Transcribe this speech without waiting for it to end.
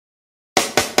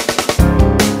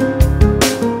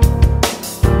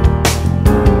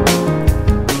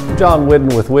John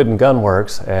Whidden with Whidden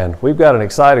Gunworks, and we've got an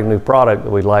exciting new product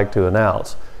that we'd like to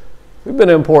announce. We've been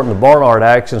importing the Barnard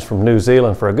Actions from New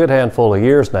Zealand for a good handful of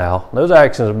years now. Those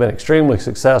Actions have been extremely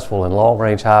successful in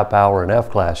long-range, high-power, and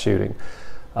F-class shooting.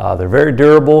 They're very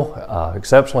durable,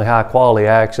 exceptionally high-quality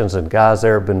Actions, and guys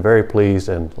there have been very pleased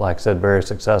and, like I said, very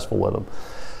successful with them.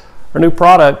 Our new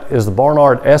product is the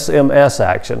Barnard SMS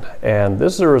Action, and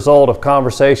this is a result of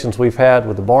conversations we've had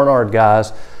with the Barnard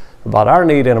guys about our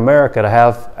need in America to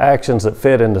have Actions that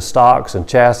fit into stocks and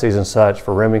chassis and such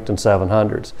for Remington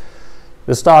 700s.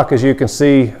 This stock, as you can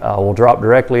see, will drop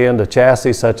directly into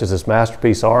chassis such as this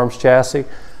Masterpiece Arms chassis. It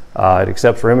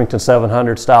accepts Remington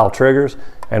 700 style triggers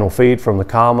and will feed from the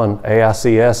common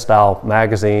AICS style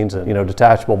magazines and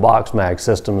detachable box mag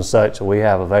systems and such that we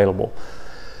have available.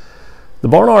 The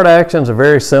Barnard Actions are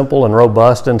very simple and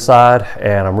robust inside,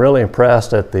 and I'm really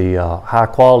impressed at the high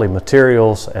quality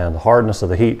materials and the hardness of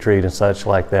the heat treat and such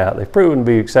like that. They've proven to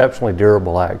be exceptionally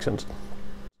durable Actions.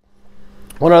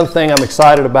 One other thing I'm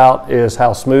excited about is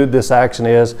how smooth this Action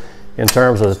is in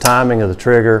terms of the timing of the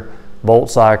trigger, bolt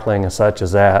cycling and such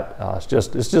as that.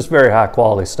 It's just very high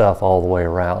quality stuff all the way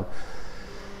around.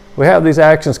 We have these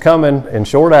Actions coming in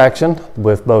short action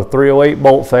with both 308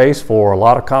 bolt face for a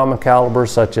lot of common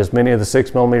calibers, such as many of the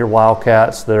 6mm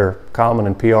Wildcats that are common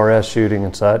in PRS shooting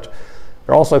and such.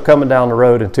 They're also coming down the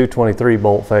road in 223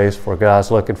 bolt face for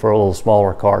guys looking for a little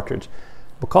smaller cartridge.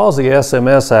 Because the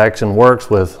SMS Action works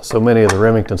with so many of the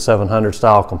Remington 700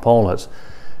 style components,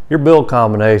 your build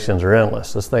combinations are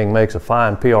endless. This thing makes a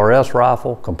fine PRS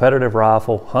rifle, competitive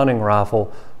rifle, hunting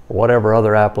rifle, or whatever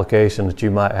other application that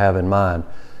you might have in mind.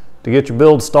 To get your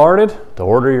build started, to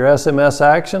order your SMS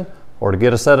Action, or to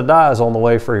get a set of dies on the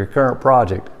way for your current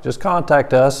project, just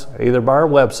contact us either by our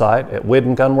website at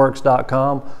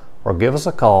whiddengunworks.com or give us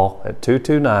a call at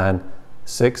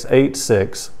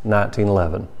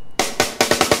 229-686-1911.